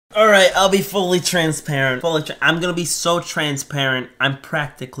Alright, I'll be fully transparent. I'm gonna be so transparent, I'm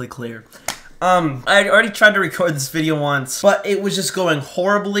practically clear. I already tried to record this video once, but it was just going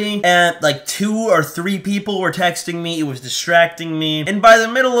horribly, and like 2 or 3 people were texting me, it was distracting me, and by the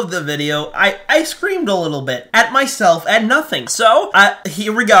middle of the video, I screamed a little bit, at myself, at nothing. So,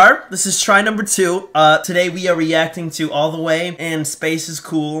 here we are, this is try number 2. Today we are reacting to All the Way and Space is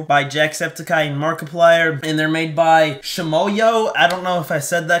Cool by Jacksepticeye and Markiplier, and they're made by Shimoyo. I don't know if I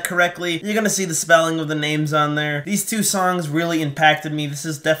said that correctly. You're gonna see the spelling of the names on there. These 2 songs really impacted me. This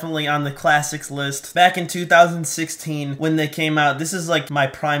is definitely on the classics list. Back in 2016 when they came out, this is like my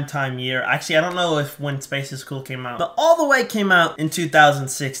prime time year. Actually, I don't know if when Space is Cool came out, but All the Way came out in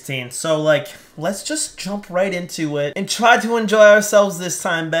 2016. So like, let's just jump right into it and try to enjoy ourselves this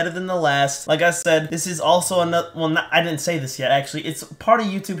time better than the last. Like I said, this is also another, well, I didn't say this yet actually. It's part of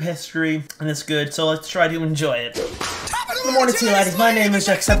YouTube history and it's good, so let's try to enjoy it. Good morning to you ladies, my name is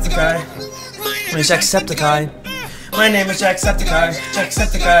Jacksepticeye. My name is Jacksepticeye. My name is Jacksepticeye.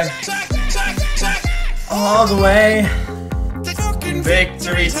 Jacksepticeye. All the way in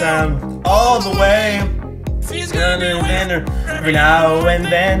victory time. All the way. Every now and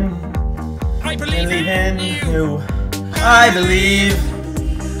then. I believe in you. I believe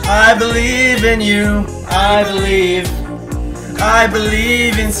in you. I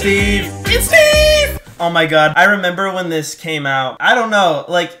believe in Steve. It's Steve! Oh my god, I remember when this came out. I don't know,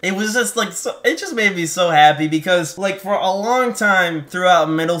 like, it was just like, it just made me so happy because, like, for a long time throughout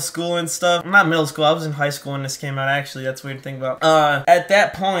middle school and stuff, not middle school, I was in high school when this came out, actually, that's a weird thing about. At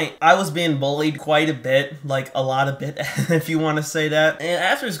that point, I was being bullied quite a bit, like, a lot of bit, if you want to say that. And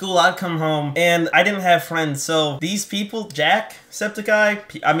after school, I'd come home, and I didn't have friends, so these people,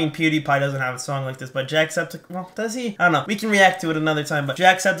 Jacksepticeye, I mean, PewDiePie doesn't have a song like this, but Jacksepticeye, well, does he? I don't know, we can react to it another time, but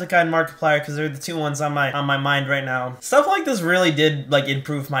Jacksepticeye and Markiplier, because they're the 2 ones on my mind right now. Stuff like this really did like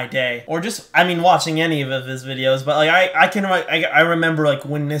improve my day, or just, I mean, watching any of his videos. But like I remember like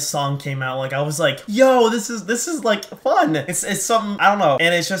when this song came out, like I was like, yo, this is like fun. It's something, I don't know,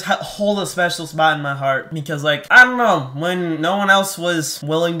 and it's just hold a special spot in my heart because like I don't know, when no one else was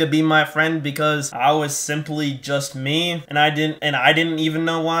willing to be my friend because I was simply just me, and I didn't even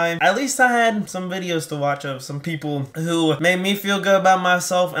know why. At least I had some videos to watch of some people who made me feel good about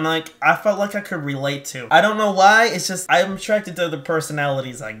myself, and like I felt like I could relate to. I don't know why, it's just I'm attracted to other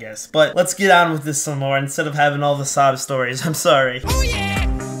personalities, I guess. But let's get on with this some more instead of having all the sob stories. I'm sorry. Oh yeah!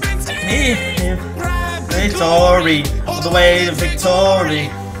 Victory, all the way to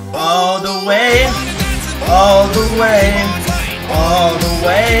victory, all the way, all the way, all the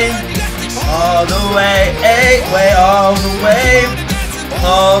way, all the way, way, all the way,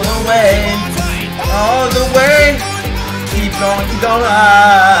 all the way, all the way. Keep going, keep going.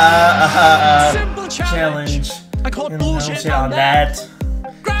 Challenge. I call it bullshit on that.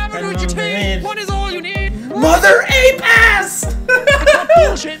 Grab and regurgitate. What is all you need? Mother ape ass! I call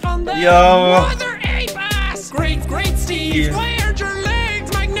bullshit on that. Yo. Mother ape ass. Great, Steve. Yeah. Why aren't your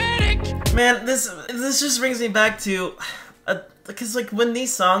legs magnetic? Man, this just brings me back to because like when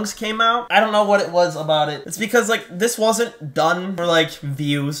these songs came out, I don't know what it was about it. It's because like this wasn't done for like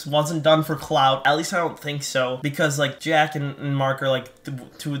views, wasn't done for clout. At least I don't think so, because like Jack and Mark are like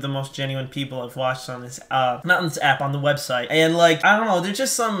 2 of the most genuine people I've watched on this not on this app, on the website. And like I don't know, there's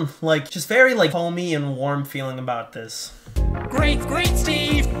just some like just very like homey and warm feeling about this. Great,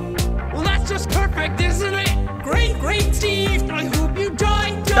 Steve. Well, that's just perfect, isn't it? Great, Steve. I hope you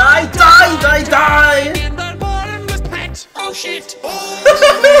die. Die. Oh shit! All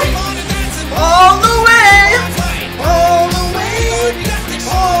the way, all the way,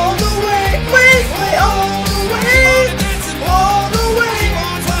 all the way, wait, all the way, all the way,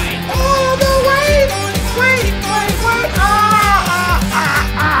 all the way, wait,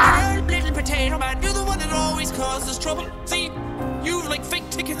 Little potato man, you're the one that always causes trouble. See, you like fake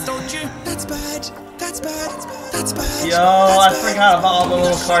tickets, don't you? That's bad. Yo, I forgot about all the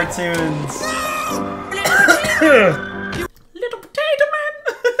little cartoons.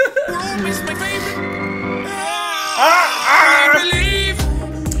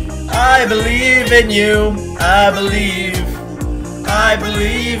 I believe in you. I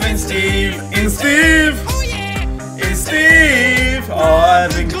believe in Steve. In Steve. Oh yeah. In Steve. Oh,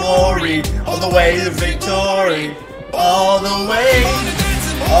 in glory. All the way to victory. All the way.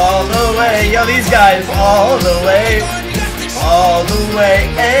 All the way. Yo, these guys. All the way. All the way.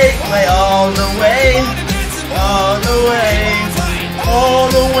 Way. All the way. All the way. All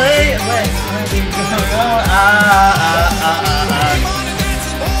the way.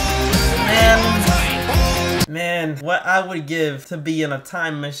 Man, what I would give to be in a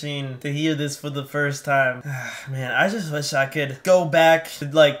time machine to hear this for the first time. Man, I just wish I could go back to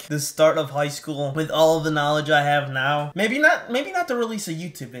like the start of high school with all of the knowledge I have now. Maybe not the release of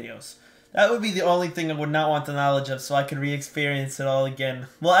YouTube videos. That would be the only thing I would not want the knowledge of, so I could re-experience it all again.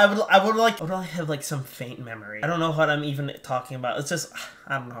 Well, I would only have like some faint memory. I don't know what I'm even talking about. It's just,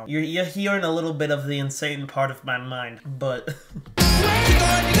 I don't know. You're hearing a little bit of the insane part of my mind, but.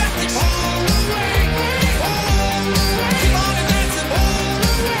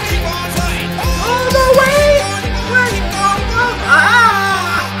 All the way.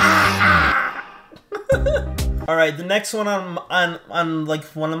 Alright, the next one on like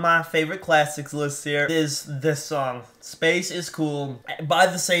one of my favorite classics lists here is this song. Space is Cool, by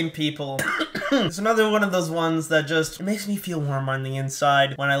the same people. It's another one of those ones that just makes me feel warm on the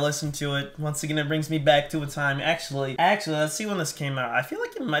inside when I listen to it. Once again, it brings me back to a time. Actually, let's see when this came out. I feel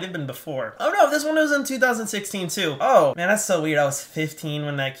like it might have been before. Oh no, this one was in 2016 too. Oh, man, that's so weird. I was 15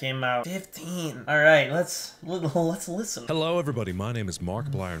 when that came out. 15. Alright, let's listen. Hello everybody, my name is Mark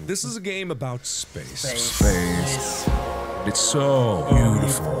Blaren. This is a game about space. Space. It's so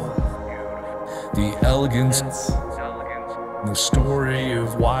beautiful. The elegance, the story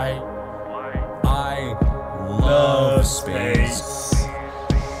of why I love space.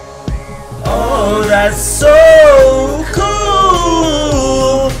 Oh, that's so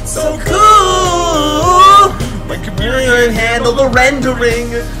cool! So cool! My computer can handle the rendering.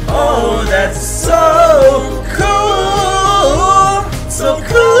 Oh, that's so cool! So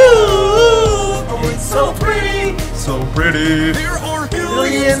cool! Oh, it's so pretty! So pretty! There are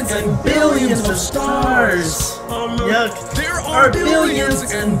Billions and billions of stars! Yuck! There are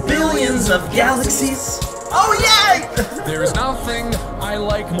billions and billions of galaxies! Oh yeah! There's nothing I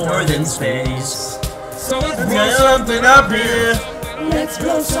like More than space. So let's Let's blow blow something something up up here. here. Let's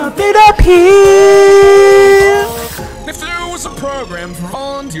blow something up here. If there was a program for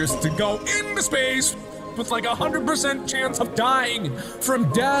volunteers to go into space with like 100% chance of dying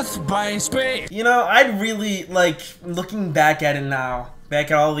from death by space. You know, I'd really like looking back at it now.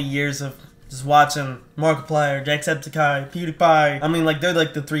 Back at all the years of just watching Markiplier, Jacksepticeye, PewDiePie. I mean, like, they're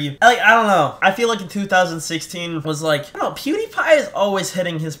like the three. Like, I don't know. I feel like in 2016 was like, I don't know, PewDiePie is always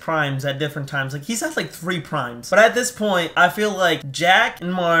hitting his primes at different times. Like, he's had like 3 primes. But at this point, I feel like Jack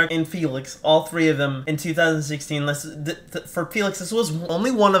and Mark and Felix, all 3 of them in 2016, for Felix, this was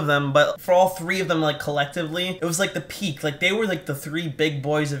only one of them, but for all 3 of them, like, collectively, it was like the peak. Like, they were like the 3 big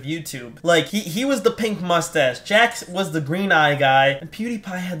boys of YouTube. Like, he was the pink mustache, Jack was the green eye guy, and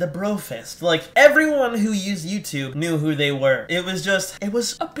PewDiePie had the bro fist. Like, everyone who used YouTube knew who they were. It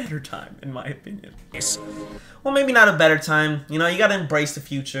was a better time, in my opinion. Well, maybe not a better time. You know, you gotta embrace the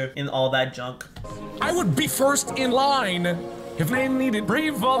future in all that junk. I would be first in line if they needed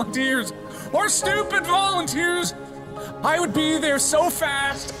brave volunteers or stupid volunteers. I would be there so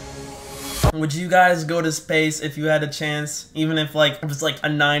fast. Would you guys go to space if you had a chance? Even if, like, it was like a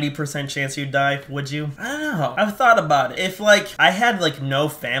 90% chance you'd die, would you? I don't know. I've thought about it. If, like, I had, like, no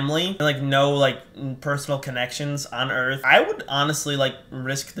family, like, no, like, personal connections on Earth, I would honestly, like,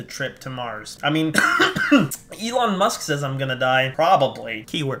 risk the trip to Mars. I mean, Elon Musk says I'm gonna die. Probably.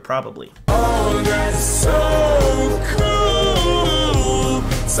 Keyword probably. Oh, that's so cool!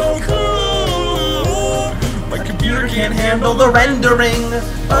 So cool! My computer can't handle the rendering.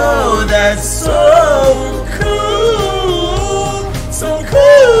 Oh, that's so cool! So cool!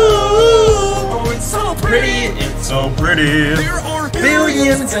 Oh, it's so pretty! It's so pretty! There are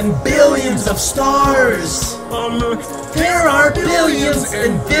Billions and billions of stars! There are billions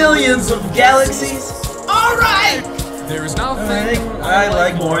and billions of galaxies! Alright! There's nothing I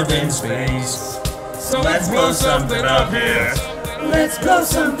like more than space. So Let's blow something up here. Let's blow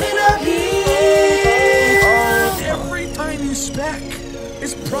something up here. Every tiny speck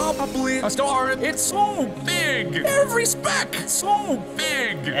is probably a star. It's so big. Every speck, so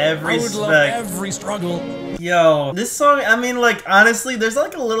big. Every I would love speck. every struggle. Yo, this song, I mean, like, honestly, there's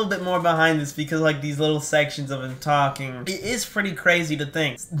like a little bit more behind this because, like, these little sections of him talking. It is pretty crazy to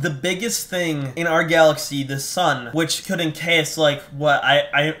think. The biggest thing in our galaxy, the sun, which could encase, like, what,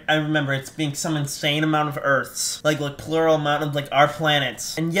 I remember it's being some insane amount of Earths. Like, plural amount of, like, our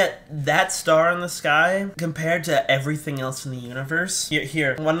planets. And yet, that star in the sky, compared to everything else in the universe,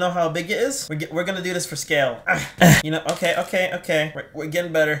 here, wanna know how big it is? We're gonna do this for scale. You know, okay. We're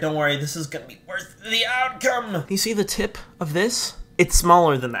getting better. Don't worry, this is gonna be worth the outcome. You see the tip of this? It's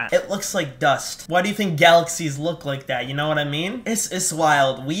smaller than that. It looks like dust. Why do you think galaxies look like that? You know what I mean? It's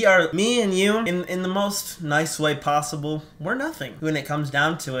wild. We are, me and you, in the most nice way possible, we're nothing when it comes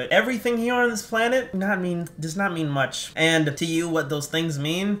down to it. Everything here on this planet does not mean much. And to you, what those things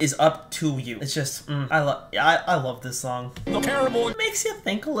mean is up to you. It's just, I love this song. No terrible It makes you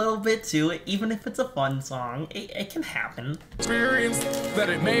think a little bit too, even if it's a fun song. It can happen. experience that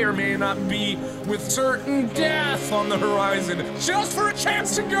it may or may not be, with certain death on the horizon, just for a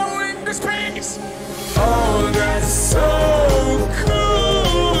chance to go into space. Oh, that's so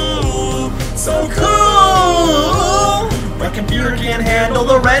cool. So Cool! My computer can't handle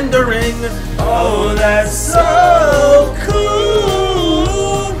the rendering. Oh, that's so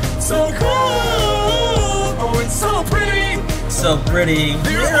cool! So cool. Oh, it's so pretty. So pretty.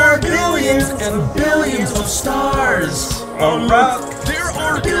 There are billions and billions of stars around. There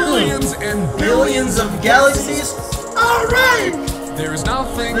are billions and Billions of galaxies. Alright! There's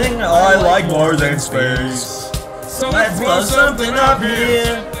nothing I like more than space. So Let's blow something up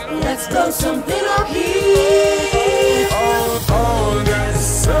here. Let's blow something up here. Oh,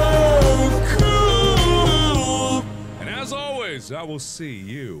 that's so cool. And as always, I will see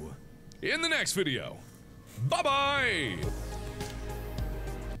you in the next video. Bye-bye.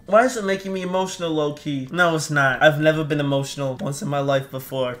 Why is it making me emotional low-key? No, it's not. I've never been emotional once in my life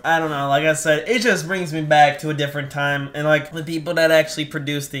before. I don't know, like I said, it just brings me back to a different time. And like, the people that actually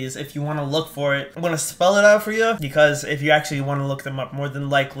produce these, if you want to look for it, I'm gonna spell it out for you, because if you actually want to look them up, more than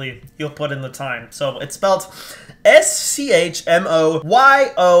likely, you'll put in the time. So, it's spelled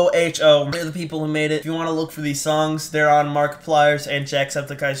SCHMOYOHO. They're the people who made it. If you want to look for these songs, they're on Markiplier's and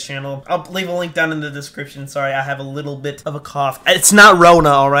Jacksepticeye's channel. I'll leave a link down in the description. Sorry, I have a little bit of a cough. It's not Rona,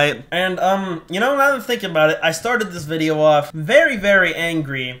 alright? And, you know, now that I'm thinking about it, I started this video off very, very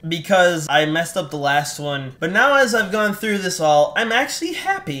angry because I messed up the last one. But now as I've gone through this all, I'm actually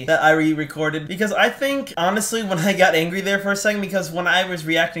happy that I re-recorded, because I think, honestly, when I got angry there for a second, because when I was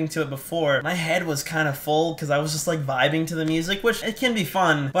reacting to it before, my head was kind of full because I was just, like, vibing to the music, which it can be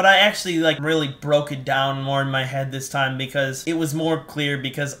fun, but I actually, like, really broke it down more in my head this time because it was more clear,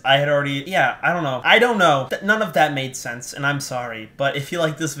 because I had already, yeah, I don't know. I don't know. None of that made sense, and I'm sorry. But if you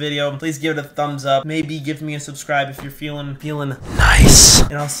like this video, please give it a thumbs up. Maybe give me a subscribe if you're feeling nice.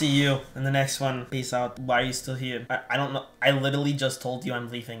 And I'll see you in the next one. Peace out. Why are you still here? I don't know. I literally just told you I'm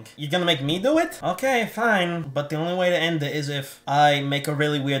leaving. You're gonna make me do it? Okay, fine. But the only way to end it is if I make a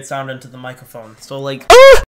really weird sound into the microphone. So like...